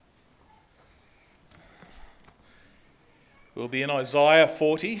We'll be in Isaiah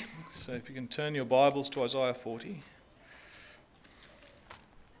 40, so if you can turn your Bibles to Isaiah 40.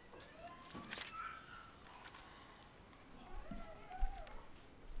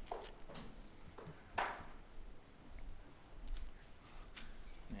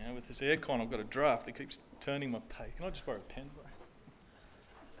 Now with this aircon, I've got a draft that keeps turning my page. Can I just borrow a pen, bro?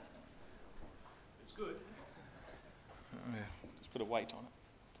 It's good. Oh, yeah. Just put a weight on it.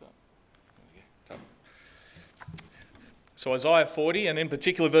 So Isaiah 40, and in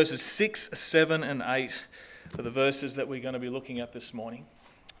particular verses 6, 7 and 8 are the verses that we're going to be looking at this morning.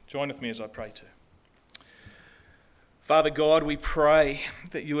 Join with me as I pray too. Father God, we pray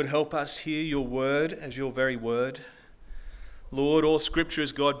that you would help us hear your word as your very word. Lord, all scripture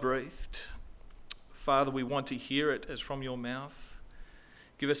is God-breathed. Father, we want to hear it as from your mouth.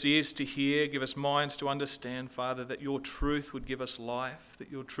 Give us ears to hear, give us minds to understand, Father, that your truth would give us life,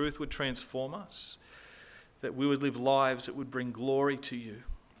 that your truth would transform us, that we would live lives that would bring glory to you.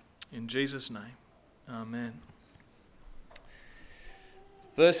 In Jesus' name, amen.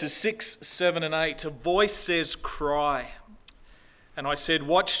 Verses 6, 7 and 8, a voice says, "Cry." And I said,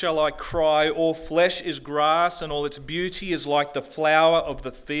 "What shall I cry? All flesh is grass, and all its beauty is like the flower of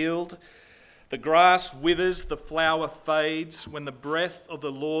the field. The grass withers, the flower fades, when the breath of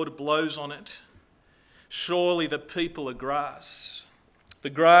the Lord blows on it. Surely the people are grass.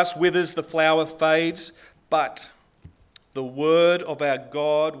 The grass withers, the flower fades, but the word of our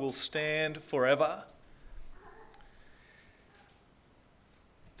God will stand forever."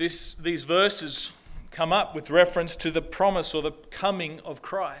 These verses come up with reference to the promise or the coming of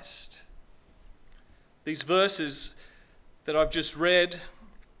Christ. These verses that I've just read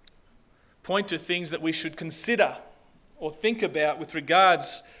point to things that we should consider or think about with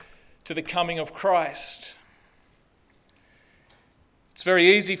regards to the coming of Christ. It's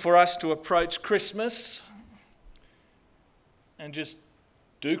very easy for us to approach Christmas and just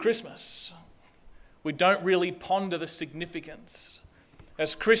do Christmas. We don't really ponder the significance.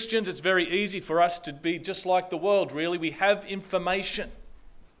 As Christians, it's very easy for us to be just like the world, really. We have information,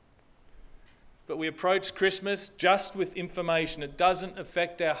 but we approach Christmas just with information. It doesn't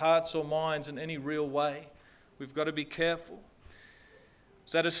affect our hearts or minds in any real way. We've got to be careful. I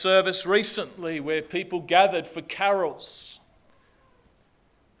was at a service recently where people gathered for carols,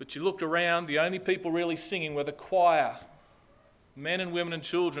 but you looked around, the only people really singing were the choir. Men and women and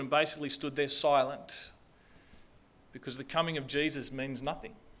children basically stood there silent because the coming of Jesus means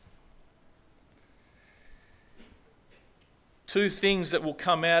nothing. Two things that will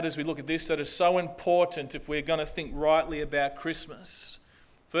come out as we look at this that are so important if we're going to think rightly about Christmas.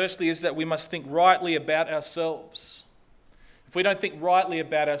 Firstly is that we must think rightly about ourselves. If we don't think rightly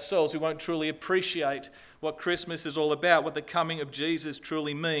about ourselves, we won't truly appreciate what Christmas is all about, what the coming of Jesus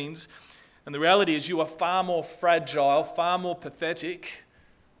truly means. And the reality is you are far more fragile, far more pathetic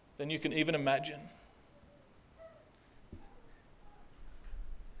than you can even imagine.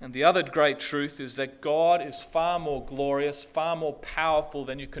 And the other great truth is that God is far more glorious, far more powerful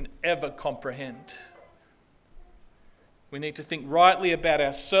than you can ever comprehend. We need to think rightly about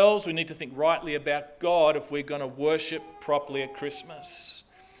ourselves. We need to think rightly about God if we're going to worship properly at Christmas.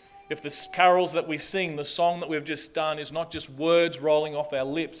 If the carols that we sing, the song that we've just done, is not just words rolling off our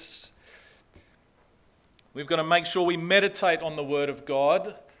lips, we've got to make sure we meditate on the Word of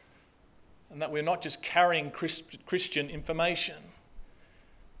God and that we're not just carrying Christian information.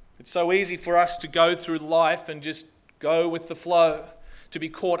 It's so easy for us to go through life and just go with the flow, to be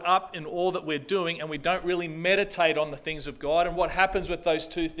caught up in all that we're doing, and we don't really meditate on the things of God. And what happens with those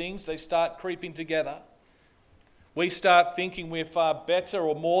two things? They start creeping together. We start thinking we're far better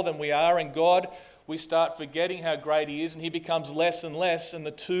or more than we are in God. We start forgetting how great He is, and He becomes less and less, and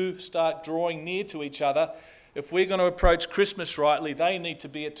the two start drawing near to each other. If we're going to approach Christmas rightly, they need to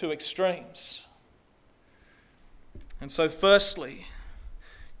be at two extremes. And so firstly,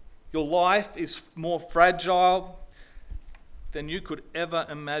 your life is more fragile than you could ever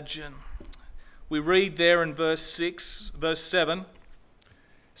imagine. We read there in verse 7,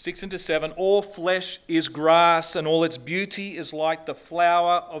 6 into 7, "All flesh is grass, and all its beauty is like the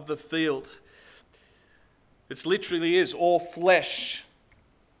flower of the field." It literally is all flesh.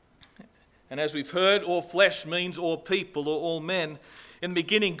 And as we've heard, all flesh means all people or all men. In the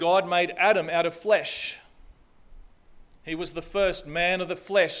beginning, God made Adam out of flesh. He was the first man of the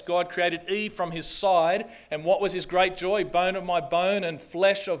flesh. God created Eve from his side. And what was his great joy? Bone of my bone and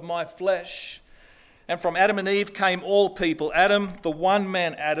flesh of my flesh. And from Adam and Eve came all people. Adam, the one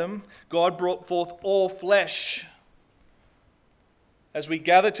man Adam, God brought forth all flesh. As we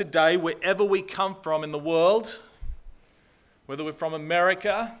gather today, wherever we come from in the world, whether we're from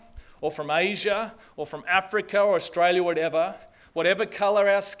America or from Asia or from Africa or Australia, whatever colour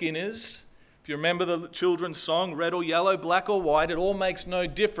our skin is. If you remember the children's song, red or yellow, black or white, it all makes no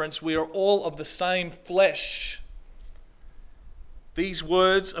difference. We are all of the same flesh. These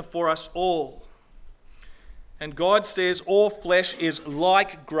words are for us all. And God says all flesh is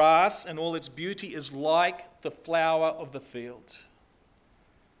like grass and all its beauty is like the flower of the field.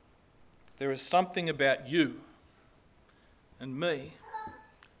 There is something about you and me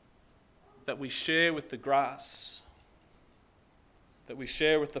that we share with the grass, that we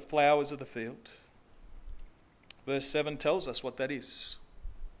share with the flowers of the field. Verse 7 tells us what that is.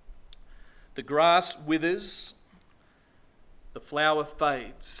 The grass withers, the flower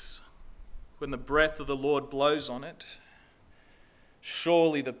fades when the breath of the Lord blows on it.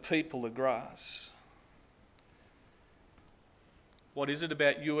 Surely the people are grass. What is it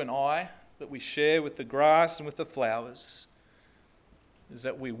about you and I that we share with the grass and with the flowers? Is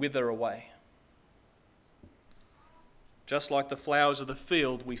that we wither away. Just like the flowers of the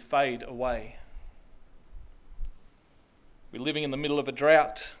field, we fade away. We're living in the middle of a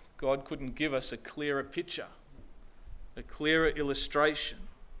drought. God couldn't give us a clearer picture, a clearer illustration.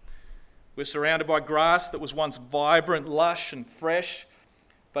 We're surrounded by grass that was once vibrant, lush and fresh,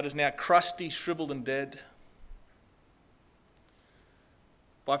 but is now crusty, shriveled and dead.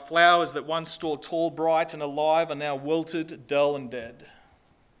 By flowers that once stood tall, bright and alive are now wilted, dull and dead.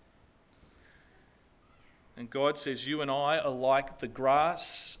 And God says you and I are like the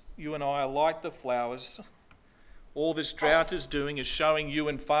grass, you and I are like the flowers. All this drought is doing is showing you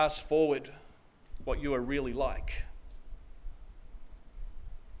and fast forward what you are really like.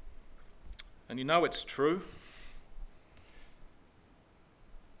 And you know it's true.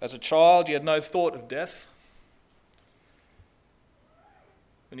 As a child, you had no thought of death.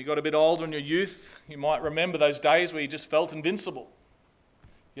 When you got a bit older in your youth, you might remember those days where you just felt invincible.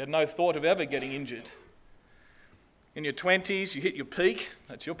 You had no thought of ever getting injured. In your 20s, you hit your peak,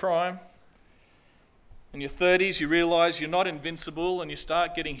 that's your prime. In your 30s, you realise you're not invincible and you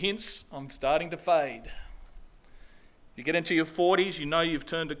start getting hints, I'm starting to fade. You get into your 40s, you know you've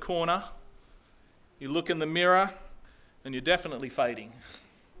turned a corner. You look in the mirror and you're definitely fading.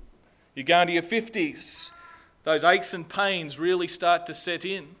 You go into your 50s, those aches and pains really start to set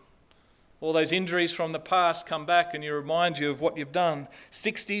in. All those injuries from the past come back and you remind you of what you've done.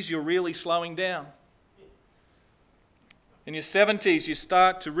 60s, you're really slowing down. In your 70s, you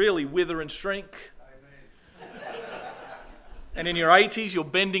start to really wither and shrink. And in your 80s, you're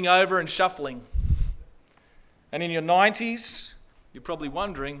bending over and shuffling. And in your 90s, you're probably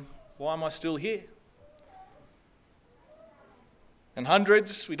wondering, why am I still here? And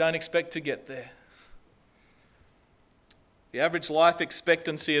hundreds, we don't expect to get there. The average life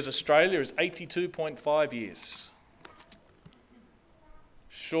expectancy as Australia is 82.5 years.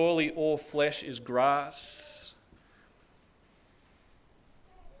 Surely all flesh is grass.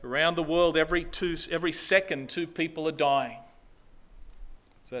 Around the world, every second, 2 people are dying.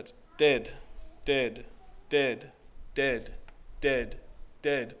 So that's dead, dead, dead, dead, dead,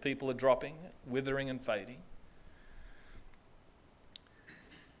 dead. People are dropping, withering and fading.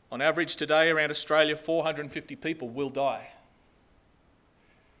 On average today, around Australia, 450 people will die.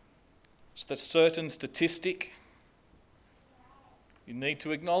 It's that certain statistic. You need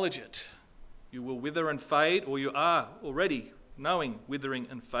to acknowledge it. You will wither and fade, or you are already knowing withering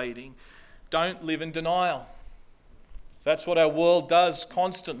and fading. Don't live in denial. That's what our world does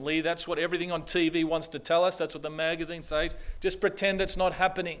constantly. That's what everything on TV wants to tell us. That's what the magazine says. Just pretend it's not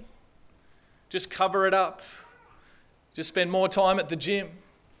happening. Just cover it up. Just spend more time at the gym.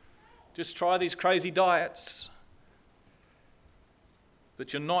 Just try these crazy diets.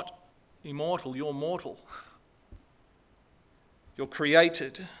 But you're not immortal, you're mortal. You're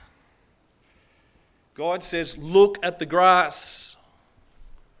created. God says, look at the grass.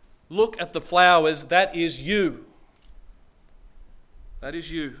 Look at the flowers. That is you. That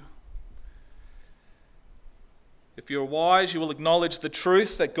is you. If you're wise, you will acknowledge the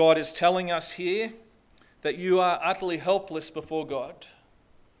truth that God is telling us here, that you are utterly helpless before God.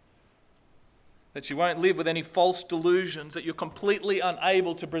 That you won't live with any false delusions, that you're completely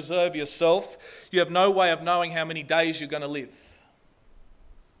unable to preserve yourself. You have no way of knowing how many days you're going to live.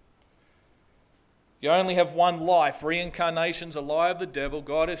 You only have one life. Reincarnation's a lie of the devil.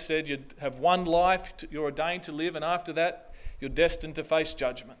 God has said you have one life, you're ordained to live, and after that, you're destined to face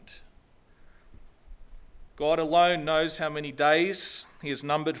judgment. God alone knows how many days He has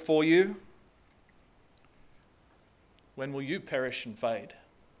numbered for you. When will you perish and fade?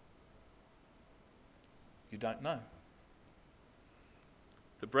 You don't know.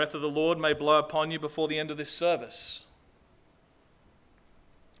 The breath of the Lord may blow upon you before the end of this service.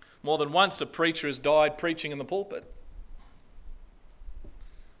 More than once a preacher has died preaching in the pulpit.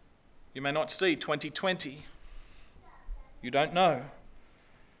 You may not see 2020. You don't know.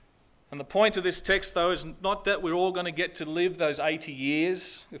 And the point of this text, though, is not that we're all going to get to live those 80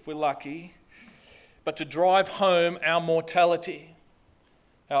 years, if we're lucky, but to drive home our mortality,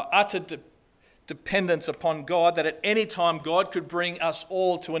 our utter dependence upon God, that at any time God could bring us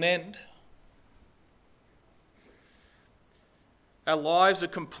all to an end. Our lives are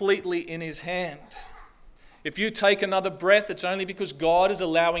completely in His hand. If you take another breath, it's only because God is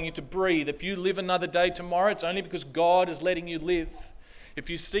allowing you to breathe. If you live another day tomorrow, it's only because God is letting you live. If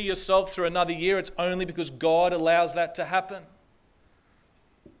you see yourself through another year, it's only because God allows that to happen.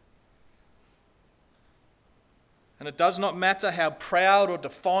 And it does not matter how proud or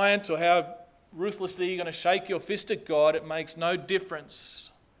defiant or how ruthlessly you're going to shake your fist at God, it makes no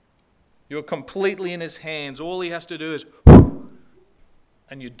difference. You're completely in His hands. All He has to do is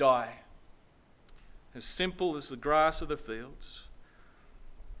and you die. As simple as the grass of the fields.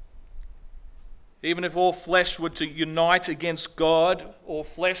 Even if all flesh were to unite against God, all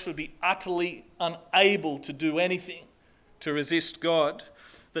flesh would be utterly unable to do anything to resist God.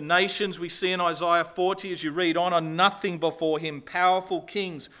 The nations we see in Isaiah 40 as you read on are nothing before Him. Powerful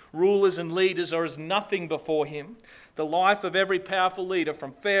kings, rulers and leaders are as nothing before Him. The life of every powerful leader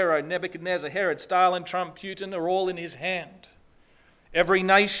from Pharaoh, Nebuchadnezzar, Herod, Stalin, Trump, Putin are all in His hand. Every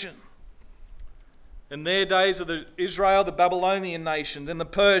nation. In their days of Israel, the Babylonian nation, then the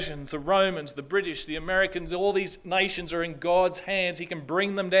Persians, the Romans, the British, the Americans, all these nations are in God's hands. He can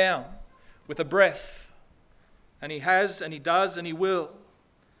bring them down with a breath. And He has, and He does, and He will.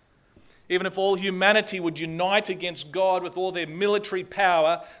 Even if all humanity would unite against God with all their military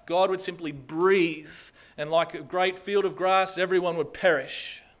power, God would simply breathe, and like a great field of grass, everyone would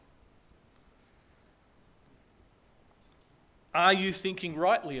perish. Are you thinking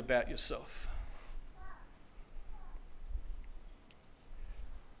rightly about yourself?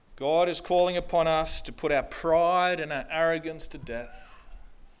 God is calling upon us to put our pride and our arrogance to death.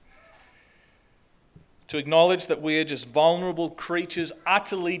 To acknowledge that we are just vulnerable creatures,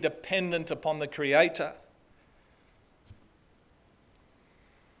 utterly dependent upon the Creator.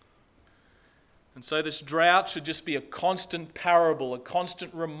 And so this drought should just be a constant parable, a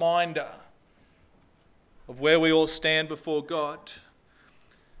constant reminder of where we all stand before God.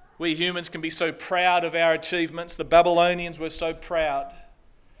 We humans can be so proud of our achievements. The Babylonians were so proud.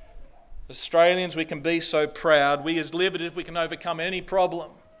 Australians, we can be so proud. We live as if we can overcome any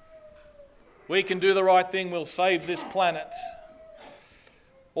problem. We can do the right thing, we'll save this planet.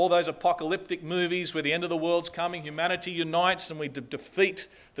 All those apocalyptic movies where the end of the world's coming, humanity unites and we defeat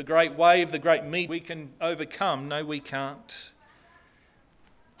the great wave, the great meat we can overcome. No, we can't.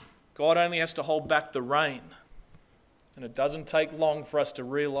 God only has to hold back the rain. And it doesn't take long for us to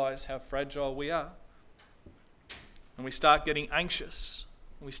realize how fragile we are. And we start getting anxious.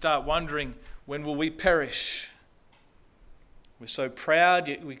 And we start wondering, when will we perish? We're so proud,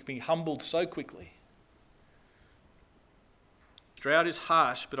 yet we can be humbled so quickly. Drought is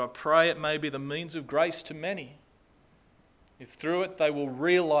harsh, but I pray it may be the means of grace to many. If through it they will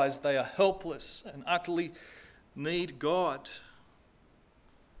realize they are helpless and utterly need God.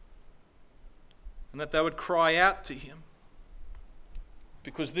 And that they would cry out to Him.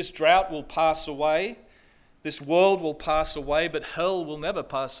 Because this drought will pass away, this world will pass away, but hell will never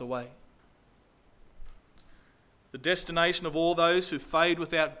pass away. The destination of all those who fade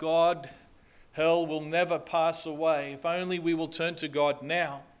without God, hell will never pass away. If only we will turn to God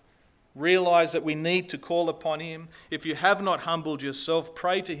now. Realize that we need to call upon Him. If you have not humbled yourself,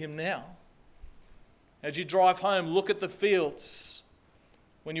 pray to Him now. As you drive home, look at the fields.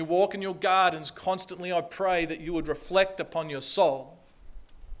 When you walk in your gardens, constantly I pray that you would reflect upon your soul.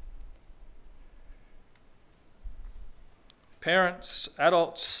 Parents,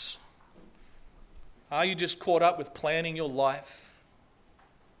 adults, are you just caught up with planning your life?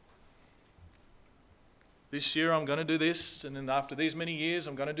 This year I'm going to do this, and then after these many years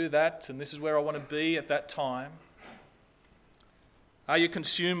I'm going to do that, and this is where I want to be at that time. Are you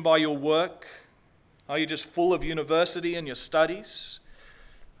consumed by your work? Are you just full of university and your studies?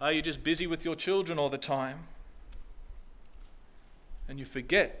 Are you just busy with your children all the time? And you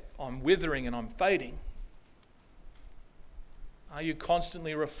forget, I'm withering and I'm fading. Are you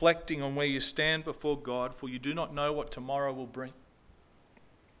constantly reflecting on where you stand before God, for you do not know what tomorrow will bring?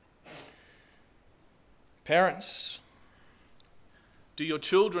 Parents, do your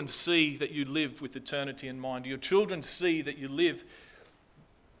children see that you live with eternity in mind? Do your children see that you live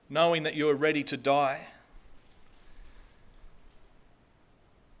knowing that you are ready to die?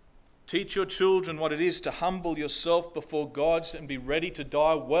 Teach your children what it is to humble yourself before God and be ready to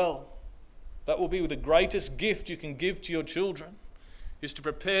die well. That will be the greatest gift you can give to your children, is to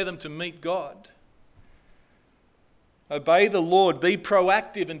prepare them to meet God. Obey the Lord. Be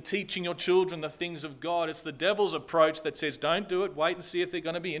proactive in teaching your children the things of God. It's the devil's approach that says, don't do it, wait and see if they're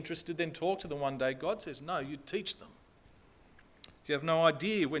going to be interested, then talk to them one day. God says, no, you teach them. You have no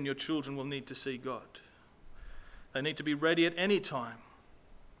idea when your children will need to see God. They need to be ready at any time.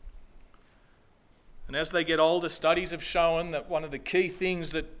 And as they get older, studies have shown that one of the key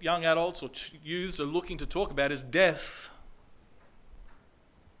things that young adults or youths are looking to talk about is death.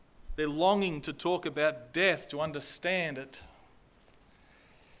 They're longing to talk about death, to understand it.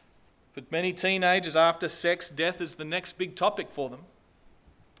 For many teenagers, after sex, death is the next big topic for them.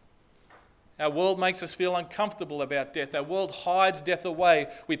 Our world makes us feel uncomfortable about death. Our world hides death away.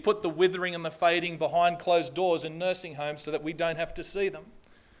 We put the withering and the fading behind closed doors in nursing homes so that we don't have to see them.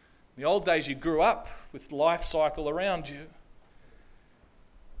 In the old days, you grew up with life cycle around you.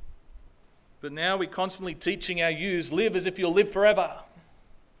 But now we're constantly teaching our youths, live as if you'll live forever.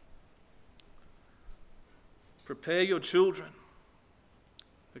 Prepare your children.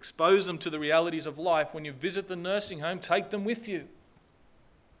 Expose them to the realities of life. When you visit the nursing home, take them with you.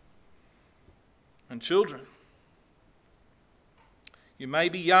 And children, you may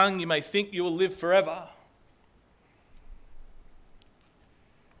be young, you may think you will live forever.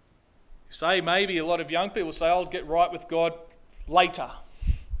 You say, maybe a lot of young people say, I'll get right with God later.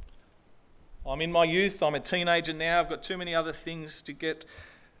 I'm in my youth, I'm a teenager now, I've got too many other things to get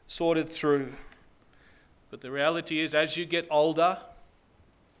sorted through. But the reality is, as you get older,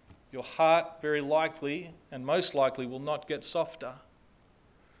 your heart very likely and most likely will not get softer.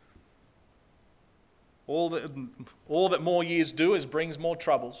 All that more years do is brings more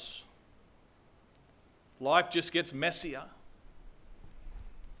troubles. Life just gets messier.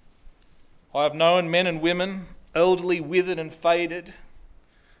 I have known men and women, elderly, withered and faded,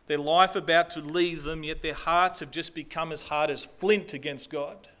 their life about to leave them, yet their hearts have just become as hard as flint against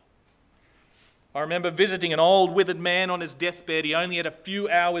God. I remember visiting an old withered man on his deathbed. He only had a few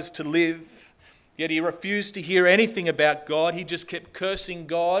hours to live, yet he refused to hear anything about God. He just kept cursing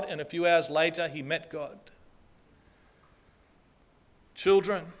God, and a few hours later he met God.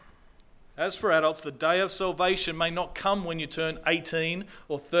 Children, as for adults, the day of salvation may not come when you turn 18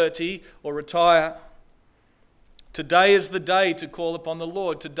 or 30 or retire. Today is the day to call upon the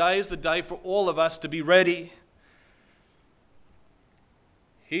Lord. Today is the day for all of us to be ready.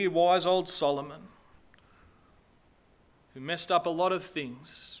 Hear wise old Solomon, who messed up a lot of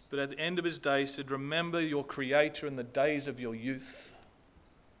things, but at the end of his days said, remember your Creator in the days of your youth.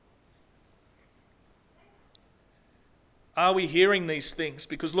 Are we hearing these things?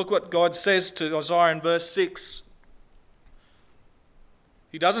 Because look what God says to Isaiah in verse 6.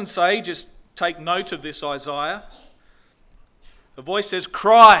 He doesn't say, just take note of this, Isaiah. The voice says,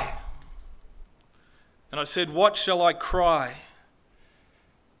 cry. And I said, what shall I cry?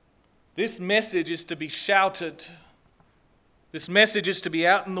 This message is to be shouted. This message is to be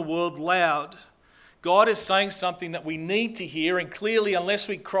out in the world loud. God is saying something that we need to hear, and clearly, unless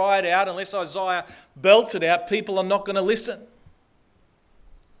we cry it out, unless Isaiah belts it out, people are not going to listen.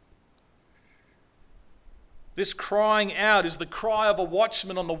 This crying out is the cry of a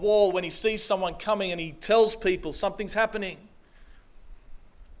watchman on the wall when he sees someone coming and he tells people something's happening.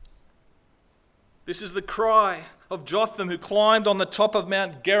 This is the cry of Jotham, who climbed on the top of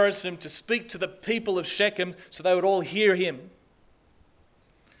Mount Gerizim to speak to the people of Shechem so they would all hear him.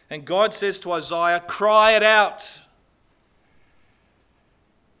 And God says to Isaiah, cry it out.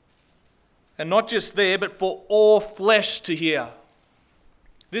 And not just there, but for all flesh to hear.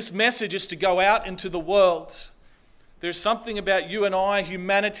 This message is to go out into the world. There's something about you and I,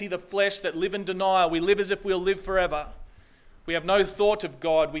 humanity, the flesh, that live in denial. We live as if we'll live forever. We have no thought of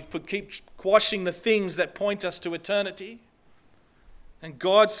God. We keep quashing the things that point us to eternity. And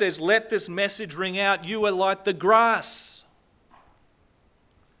God says, let this message ring out. You are like the grass.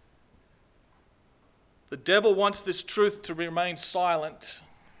 The devil wants this truth to remain silent.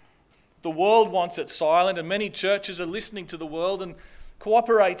 The world wants it silent, and many churches are listening to the world and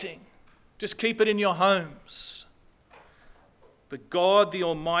cooperating. Just keep it in your homes. But God, the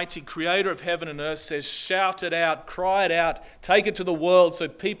Almighty, creator of heaven and earth, says, shout it out, cry it out, take it to the world so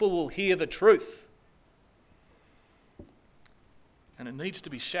people will hear the truth. And it needs to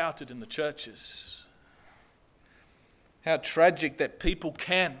be shouted in the churches. How tragic that people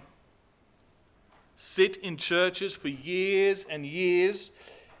can sit in churches for years and years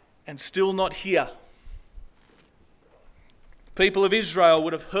and still not hear. People of Israel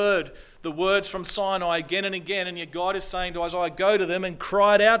would have heard the words from Sinai again and again, and yet God is saying to Isaiah, go to them and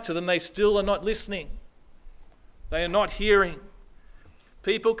cry it out to them. They still are not listening. They are not hearing.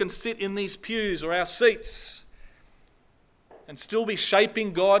 People can sit in these pews or our seats and still be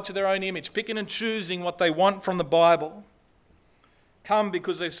shaping God to their own image, picking and choosing what they want from the Bible. Come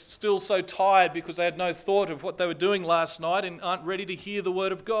because they're still so tired because they had no thought of what they were doing last night and aren't ready to hear the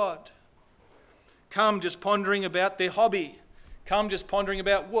word of God. Come just pondering about their hobby. Come just pondering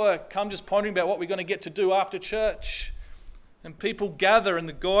about work. Come just pondering about what we're going to get to do after church. And people gather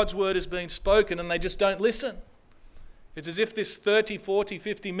and God's word is being spoken and they just don't listen. It's as if this 30, 40,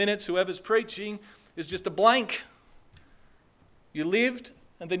 50 minutes, whoever's preaching, is just a blank. You lived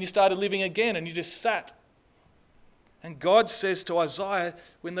and then you started living again and you just sat. And God says to Isaiah,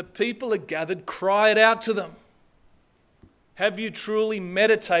 when the people are gathered, cry it out to them. Have you truly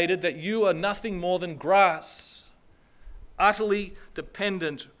meditated that you are nothing more than grass, utterly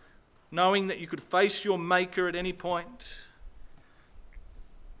dependent, knowing that you could face your Maker at any point?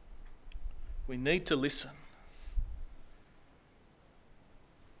 We need to listen.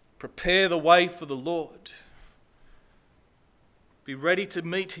 Prepare the way for the Lord. Be ready to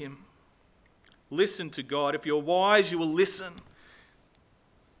meet him. Listen to God. If you're wise, you will listen.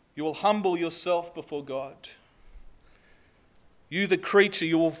 You will humble yourself before God. You, the creature,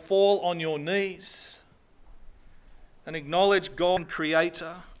 you will fall on your knees and acknowledge God,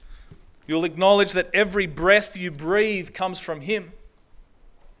 Creator. You'll acknowledge that every breath you breathe comes from him.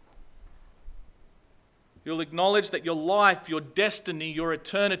 You'll acknowledge that your life, your destiny, your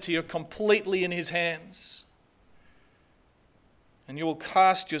eternity are completely in his hands. And you will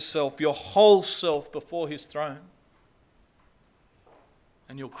cast yourself, your whole self, before his throne.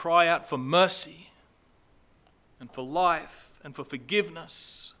 And you'll cry out for mercy and for life and for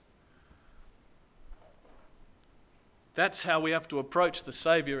forgiveness. That's how we have to approach the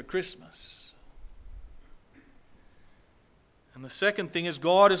Saviour at Christmas. And the second thing is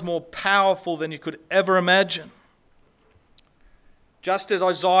God is more powerful than you could ever imagine. Just as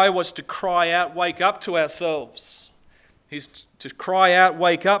Isaiah was to cry out, wake up to ourselves. He's to cry out,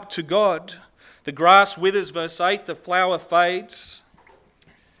 wake up to God. The grass withers, verse 8, the flower fades.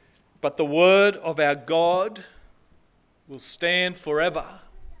 But the word of our God will stand forever.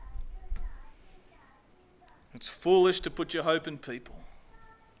 It's foolish to put your hope in people.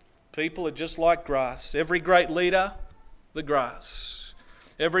 People are just like grass. Every great leader, the grass.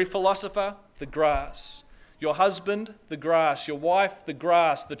 Every philosopher, the grass. Your husband, the grass. Your wife, the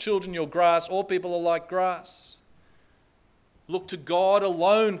grass. The children, your grass. All people are like grass. Look to God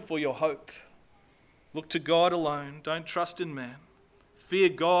alone for your hope. Look to God alone. Don't trust in man. Fear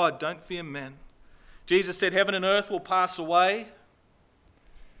God, don't fear men. Jesus said, heaven and earth will pass away,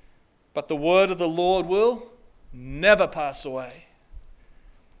 but the word of the Lord will never pass away.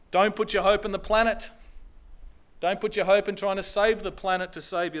 Don't put your hope in the planet. Don't put your hope in trying to save the planet to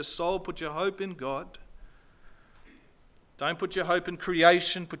save your soul. Put your hope in God. Don't put your hope in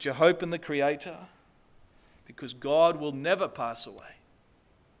creation. Put your hope in the Creator, because God will never pass away.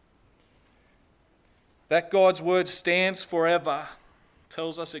 That God's word stands forever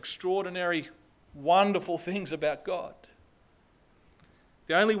tells us extraordinary, wonderful things about God.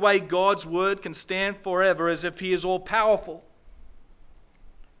 The only way God's word can stand forever is if he is all-powerful.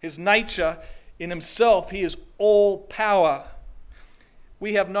 His nature in himself, he is all power.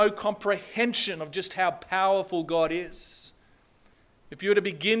 We have no comprehension of just how powerful God is. If you were to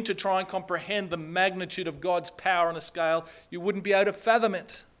begin to try and comprehend the magnitude of God's power on a scale, you wouldn't be able to fathom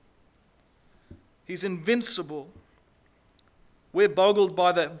it. He's invincible. We're boggled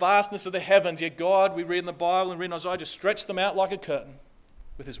by the vastness of the heavens, yet God, we read in the Bible and read in Isaiah, just stretched them out like a curtain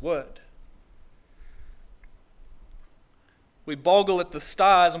with his word. We boggle at the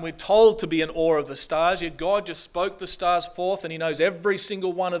stars and we're told to be in awe of the stars, yet God just spoke the stars forth and he knows every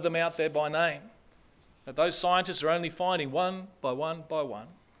single one of them out there by name. But those scientists are only finding one by one by one.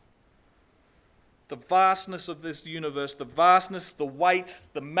 The vastness of this universe, the vastness, the weight,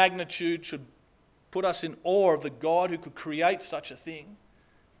 the magnitude should put us in awe of the God who could create such a thing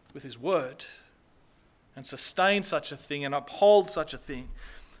with his word and sustain such a thing and uphold such a thing.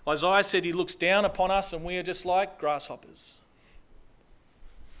 Isaiah said he looks down upon us and we are just like grasshoppers.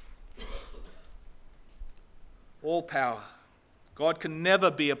 All power. God can never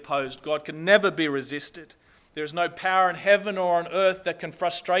be opposed. God can never be resisted. There is no power in heaven or on earth that can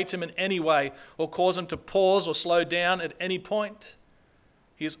frustrate him in any way or cause him to pause or slow down at any point.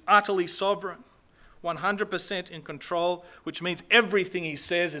 He is utterly sovereign, 100% in control, which means everything he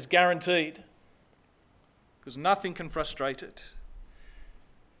says is guaranteed because nothing can frustrate it.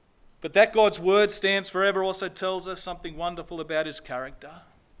 But that God's word stands forever also tells us something wonderful about his character.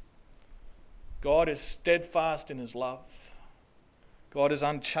 God is steadfast in his love. God is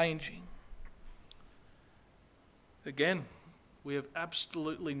unchanging. Again, we have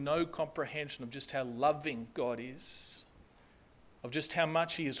absolutely no comprehension of just how loving God is, of just how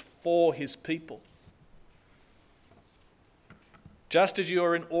much he is for his people. Just as you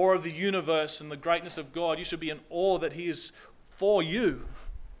are in awe of the universe and the greatness of God, you should be in awe that he is for you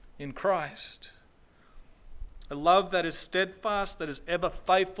in Christ. A love that is steadfast, that is ever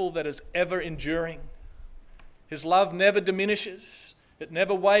faithful, that is ever enduring. His love never diminishes. It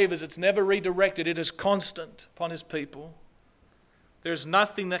never wavers. It's never redirected. It is constant upon his people. There is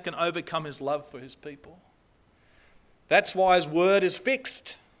nothing that can overcome his love for his people. That's why his word is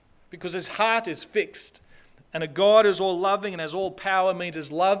fixed, because his heart is fixed. And a God who's all loving and has all power means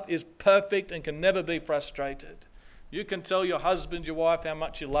his love is perfect and can never be frustrated. You can tell your husband, your wife, how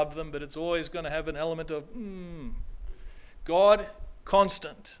much you love them, but it's always going to have an element of, God,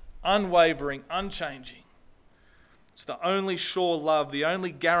 constant, unwavering, unchanging. It's the only sure love, the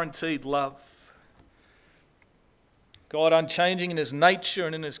only guaranteed love. God unchanging in his nature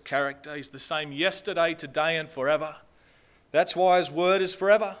and in his character. He's the same yesterday, today, and forever. That's why his word is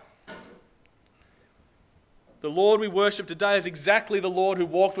forever. The Lord we worship today is exactly the Lord who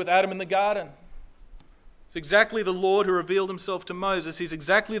walked with Adam in the garden. It's exactly the Lord who revealed himself to Moses. He's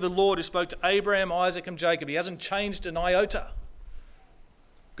exactly the Lord who spoke to Abraham, Isaac, and Jacob. He hasn't changed an iota.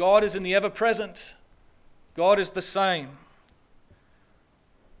 God is in the ever-present. God is the same.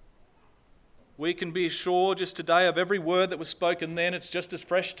 We can be sure just today of every word that was spoken then. It's just as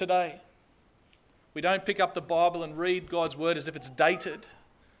fresh today. We don't pick up the Bible and read God's word as if it's dated.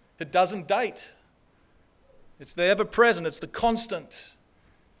 It doesn't date. It's the ever-present. It's the constant.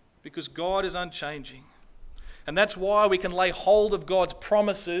 Because God is unchanging. And that's why we can lay hold of God's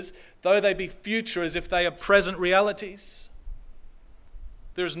promises, though they be future, as if they are present realities.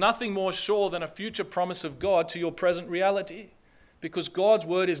 There is nothing more sure than a future promise of God to your present reality, because God's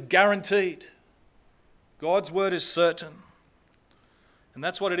word is guaranteed. God's word is certain. And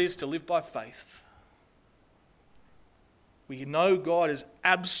that's what it is to live by faith. We know God is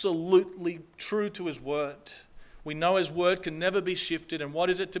absolutely true to his word. We know his word can never be shifted. And what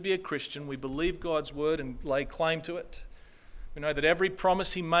is it to be a Christian? We believe God's word and lay claim to it. We know that every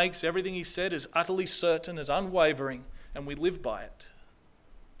promise he makes, everything he said is utterly certain, is unwavering, and we live by it.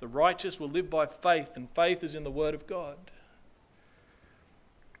 The righteous will live by faith, and faith is in the word of God.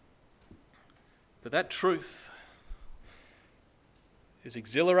 But that truth is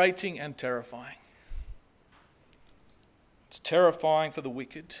exhilarating and terrifying. It's terrifying for the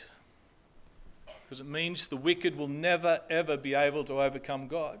wicked, because it means the wicked will never, ever be able to overcome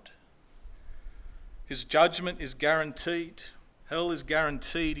God. His judgment is guaranteed. Hell is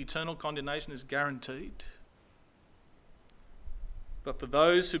guaranteed. Eternal condemnation is guaranteed. But for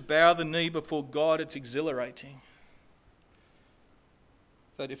those who bow the knee before God, it's exhilarating.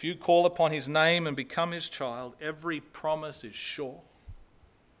 That if you call upon his name and become his child, every promise is sure.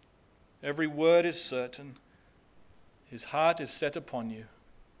 Every word is certain. His heart is set upon you,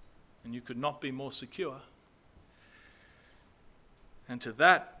 and you could not be more secure. And to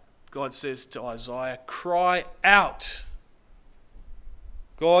that, God says to Isaiah, cry out.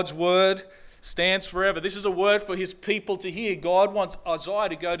 God's word stands forever. This is a word for his people to hear. God wants Isaiah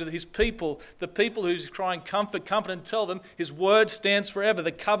to go to his people, the people who's crying comfort, comfort, and tell them his word stands forever.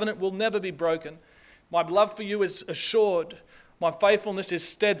 The covenant will never be broken. My love for you is assured. My faithfulness is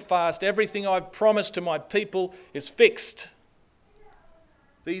steadfast. Everything I've promised to my people is fixed.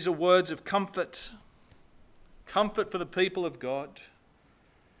 These are words of comfort. Comfort for the people of God.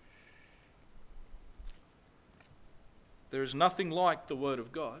 There is nothing like the word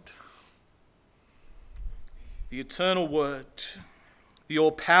of God. The eternal word, the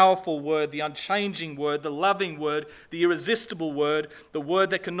all-powerful word, the unchanging word, the loving word, the irresistible word, the word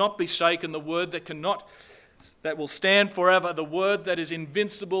that cannot be shaken, the word that will stand forever, the word that is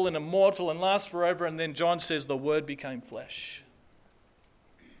invincible and immortal and lasts forever. And then John says the word became flesh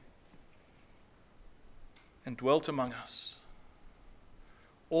and dwelt among us.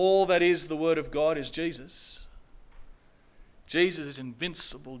 All that is the word of God is Jesus. Jesus is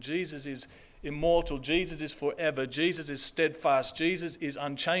invincible. Jesus is immortal. Jesus is forever. Jesus is steadfast. Jesus is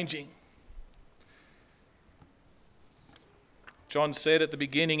unchanging. John said at the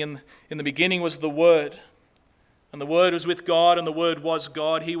beginning, in the beginning was the Word, and the Word was with God, and the Word was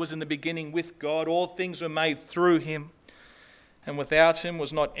God. He was in the beginning with God. All things were made through him, and without him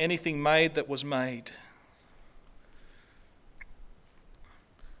was not anything made that was made.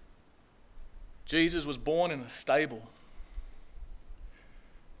 Jesus was born in a stable.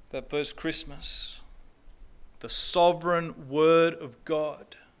 that first Christmas, the sovereign Word of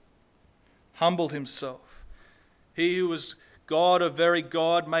God humbled himself. He who was God of very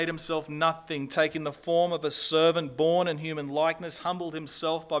God made himself nothing, taking the form of a servant, born in human likeness, humbled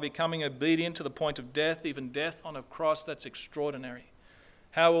himself by becoming obedient to the point of death, even death on a cross. That's extraordinary.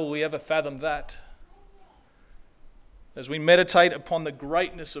 How will we ever fathom that? As we meditate upon the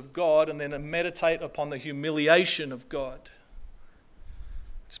greatness of God and then meditate upon the humiliation of God,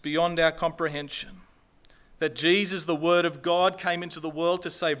 it's beyond our comprehension. That Jesus, the Word of God, came into the world to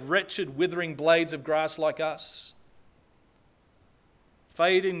save wretched, withering blades of grass like us,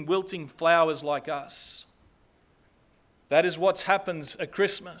 fading, wilting flowers like us. That is what happens at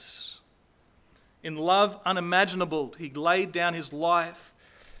Christmas. In love unimaginable, he laid down his life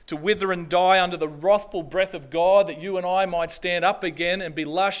to wither and die under the wrathful breath of God, that you and I might stand up again and be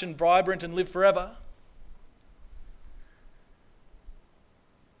lush and vibrant and live forever.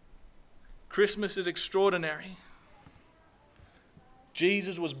 Christmas is extraordinary.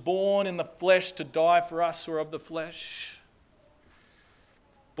 Jesus was born in the flesh to die for us who are of the flesh.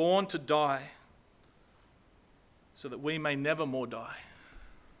 Born to die so that we may never more die.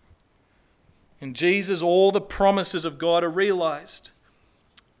 In Jesus, all the promises of God are realized.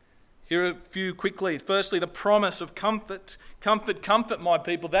 Here are a few quickly. Firstly, the promise of comfort. Comfort, comfort my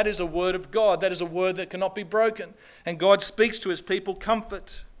people. That is a word of God. That is a word that cannot be broken. And God speaks to his people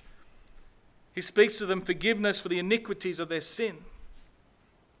comfort. He speaks to them forgiveness for the iniquities of their sin.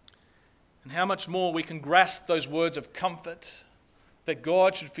 And how much more we can grasp those words of comfort, that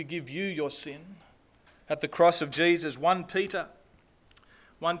God should forgive you your sin at the cross of Jesus. 1 Peter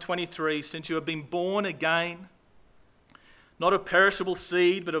 1:23, since you have been born again, not of perishable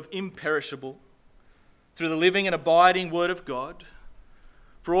seed, but of imperishable, through the living and abiding word of God.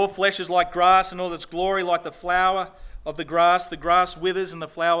 For all flesh is like grass, and all its glory like the flower of the grass. The grass withers and the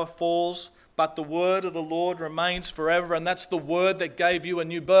flower falls, but the word of the Lord remains forever. And that's the word that gave you a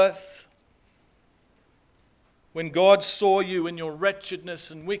new birth. When God saw you in your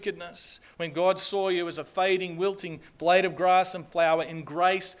wretchedness and wickedness, when God saw you as a fading, wilting blade of grass and flower, in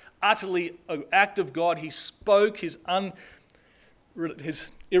grace, utterly an act of God, he spoke his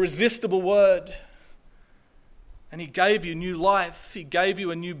irresistible word. And he gave you new life. He gave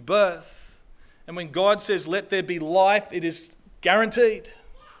you a new birth. And when God says, let there be life, it is guaranteed.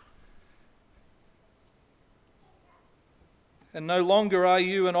 And no longer are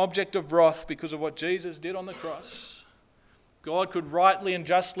you an object of wrath because of what Jesus did on the cross. God could rightly and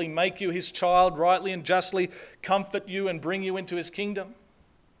justly make you his child, rightly and justly comfort you and bring you into his kingdom.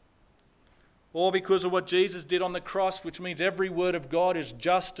 All because of what Jesus did on the cross, which means every word of God is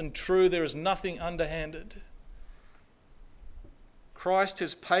just and true. There is nothing underhanded. Christ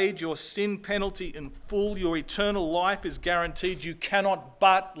has paid your sin penalty in full. Your eternal life is guaranteed. You cannot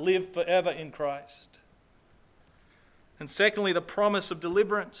but live forever in Christ. And secondly, the promise of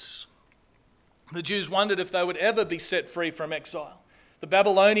deliverance. The Jews wondered if they would ever be set free from exile. The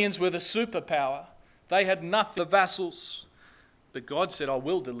Babylonians were the superpower. They had nothing, the vassals. But God said, I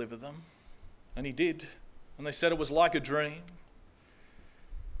will deliver them. And he did. And they said it was like a dream.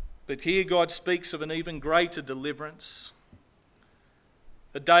 But here God speaks of an even greater deliverance.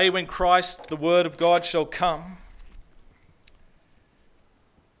 A day when Christ, the Word of God, shall come.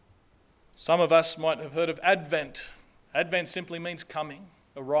 Some of us might have heard of Advent. Advent simply means coming,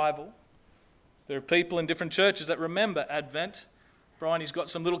 arrival. There are people in different churches that remember Advent. Brian, he's got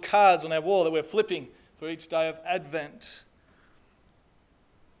some little cards on our wall that we're flipping for each day of Advent.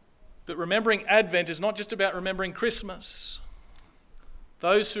 But remembering Advent is not just about remembering Christmas.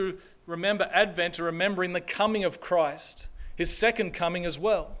 Those who remember Advent are remembering the coming of Christ, his second coming as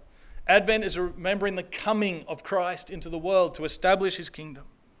well. Advent is remembering the coming of Christ into the world to establish his kingdom.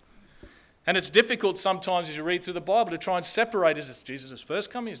 And it's difficult sometimes as you read through the Bible to try and separate, is this Jesus'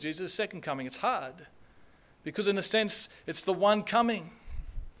 first coming, is Jesus' second coming? It's hard because in a sense it's the one coming.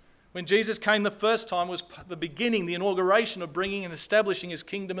 When Jesus came the first time was the beginning, the inauguration of bringing and establishing his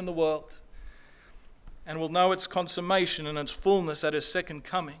kingdom in the world. And we'll know its consummation and its fullness at his second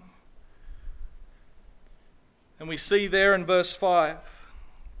coming. And we see there in verse 5,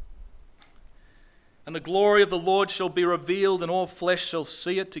 and the glory of the Lord shall be revealed, and all flesh shall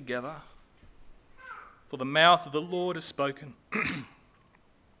see it together. For the mouth of the Lord has spoken.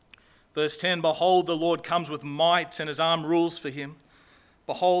 Verse 10, behold, the Lord comes with might, and his arm rules for him.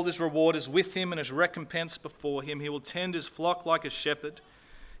 Behold, his reward is with him, and his recompense before him. He will tend his flock like a shepherd.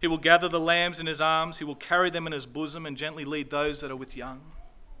 He will gather the lambs in his arms. He will carry them in his bosom and gently lead those that are with young.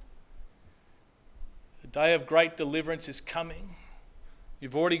 The day of great deliverance is coming.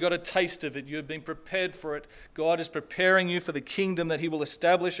 You've already got a taste of it. You have been prepared for it. God is preparing you for the kingdom that he will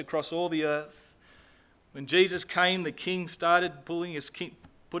establish across all the earth. When Jesus came, the king started putting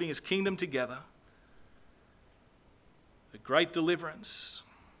his kingdom together. A great deliverance.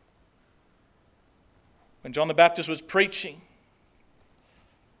 When John the Baptist was preaching,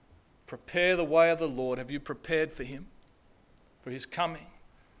 prepare the way of the Lord. Have you prepared for him, for his coming?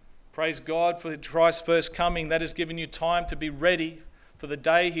 Praise God for Christ's first coming. That has given you time to be ready for the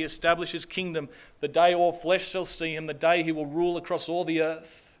day he establishes kingdom, the day all flesh shall see him, the day he will rule across all the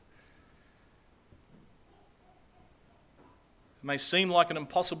earth. It may seem like an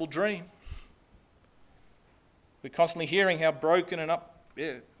impossible dream. We're constantly hearing how broken and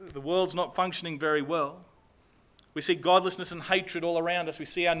the world's not functioning very well. We see godlessness and hatred all around us. We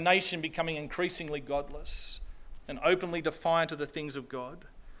see our nation becoming increasingly godless and openly defiant of the things of God.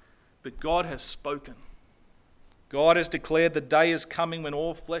 But God has spoken. God has declared the day is coming when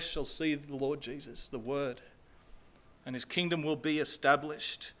all flesh shall see the Lord Jesus, the Word, and his kingdom will be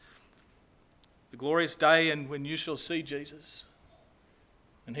established. The glorious day and when you shall see Jesus.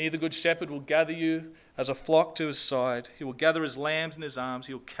 And he, the good shepherd, will gather you as a flock to his side. He will gather his lambs in his arms.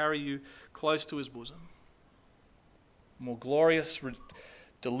 He will carry you close to his bosom. A more glorious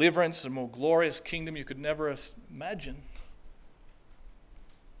deliverance, a more glorious kingdom you could never imagine.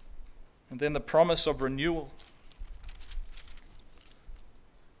 And then the promise of renewal.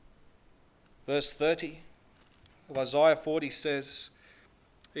 Verse 30 of Isaiah 40 says,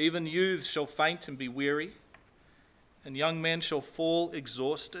 even youths shall faint and be weary, and young men shall fall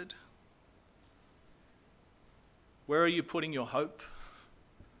exhausted. Where are you putting your hope?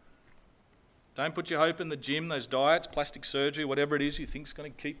 Don't put your hope in the gym, those diets, plastic surgery, whatever it is you think is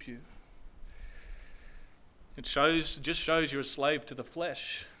going to keep you. It just shows you're a slave to the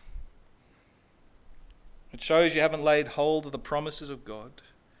flesh. It shows you haven't laid hold of the promises of God.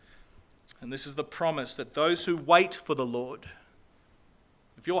 And this is the promise that those who wait for the Lord,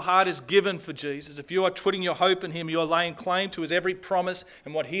 if your heart is given for Jesus, if you are putting your hope in him, you are laying claim to his every promise,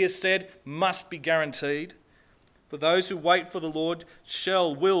 and what he has said must be guaranteed. For those who wait for the Lord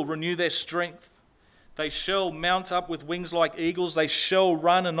will renew their strength. They shall mount up with wings like eagles. They shall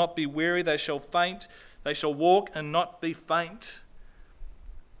run and not be weary. They shall faint. They shall walk and not be faint.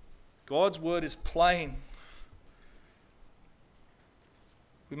 God's word is plain.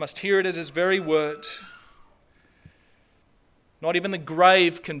 We must hear it as his very word. Not even the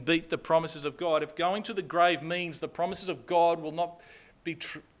grave can beat the promises of God. If going to the grave means the promises of God will not be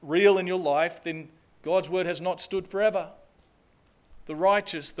real in your life, then God's word has not stood forever. The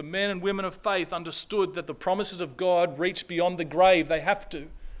righteous, the men and women of faith, understood that the promises of God reach beyond the grave. They have to.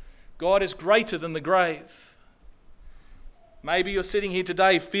 God is greater than the grave. Maybe you're sitting here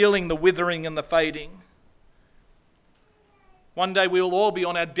today feeling the withering and the fading. One day we will all be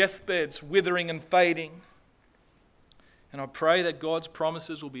on our deathbeds, withering and fading. And I pray that God's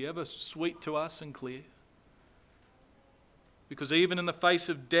promises will be ever sweet to us and clear. Because even in the face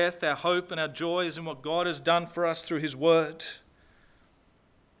of death, our hope and our joy is in what God has done for us through his word.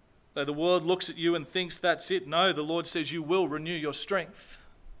 Though the world looks at you and thinks that's it, no, the Lord says you will renew your strength.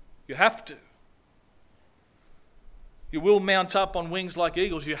 You have to. You will mount up on wings like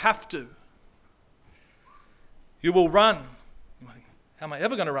eagles. You have to. You will run. How am I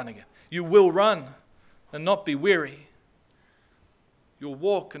ever going to run again? You will run and not be weary. You'll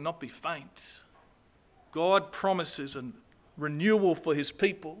walk and not be faint. God promises a renewal for his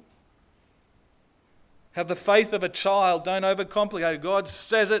people. Have the faith of a child. Don't overcomplicate it. God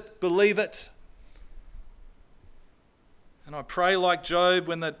says it. Believe it. And I pray like Job,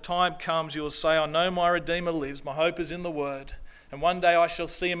 when the time comes, you will say, I know my Redeemer lives. My hope is in the word. And one day I shall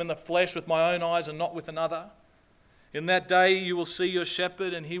see him in the flesh with my own eyes and not with another. In that day you will see your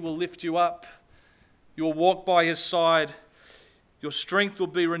shepherd and he will lift you up. You will walk by his side. Your strength will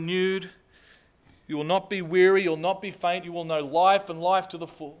be renewed. You will not be weary. You will not be faint. You will know life and life to the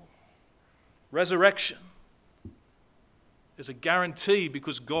full. Resurrection is a guarantee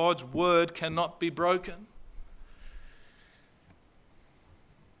because God's word cannot be broken.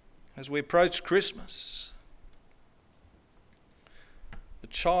 As we approach Christmas, the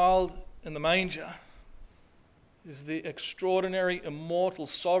child in the manger is the extraordinary, immortal,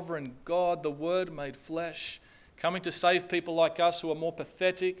 sovereign God, the Word made flesh, coming to save people like us who are more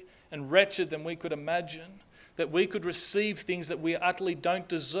pathetic and wretched than we could imagine, that we could receive things that we utterly don't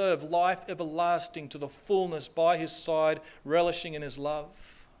deserve, life everlasting to the fullness by his side, relishing in his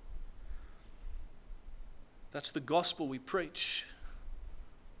love. That's the gospel we preach.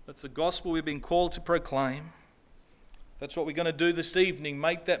 That's the gospel we've been called to proclaim. That's what we're going to do this evening,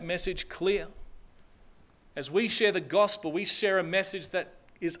 make that message clear. As we share the gospel, we share a message that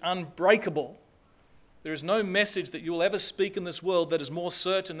is unbreakable. There is no message that you will ever speak in this world that is more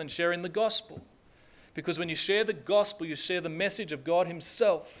certain than sharing the gospel. Because when you share the gospel, you share the message of God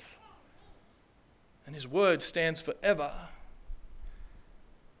himself. And his word stands forever.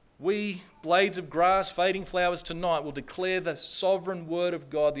 We, blades of grass, fading flowers tonight, will declare the sovereign word of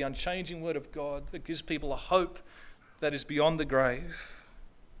God, the unchanging word of God that gives people a hope that is beyond the grave.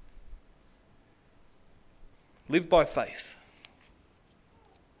 Live by faith.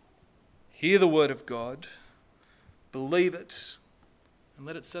 Hear the word of God, believe it, and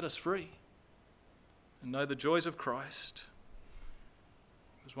let it set us free. And know the joys of Christ,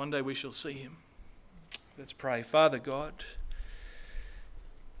 because one day we shall see him. Let's pray. Father God,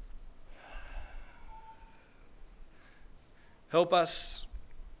 help us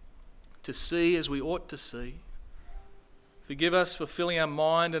to see as we ought to see. Forgive us for filling our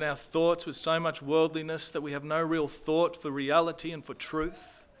mind and our thoughts with so much worldliness that we have no real thought for reality and for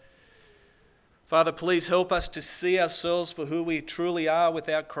truth. Father, please help us to see ourselves for who we truly are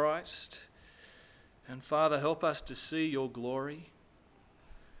without Christ. And Father, help us to see your glory.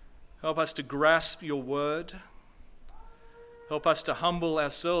 Help us to grasp your word. Help us to humble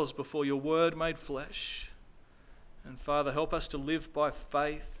ourselves before your word made flesh. And Father, help us to live by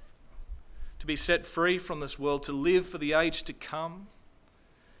faith, to be set free from this world, to live for the age to come,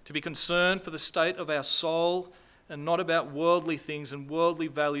 to be concerned for the state of our soul and not about worldly things and worldly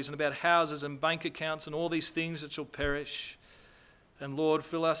values and about houses and bank accounts and all these things that shall perish. And Lord,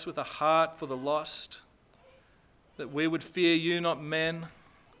 fill us with a heart for the lost, that we would fear you, not men,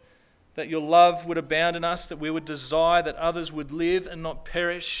 that your love would abound in us, that we would desire that others would live and not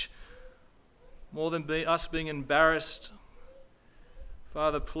perish, more than us being embarrassed.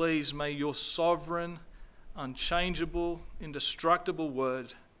 Father, please, may your sovereign, unchangeable, indestructible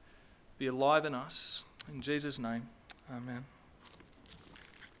word be alive in us. In Jesus' name, amen.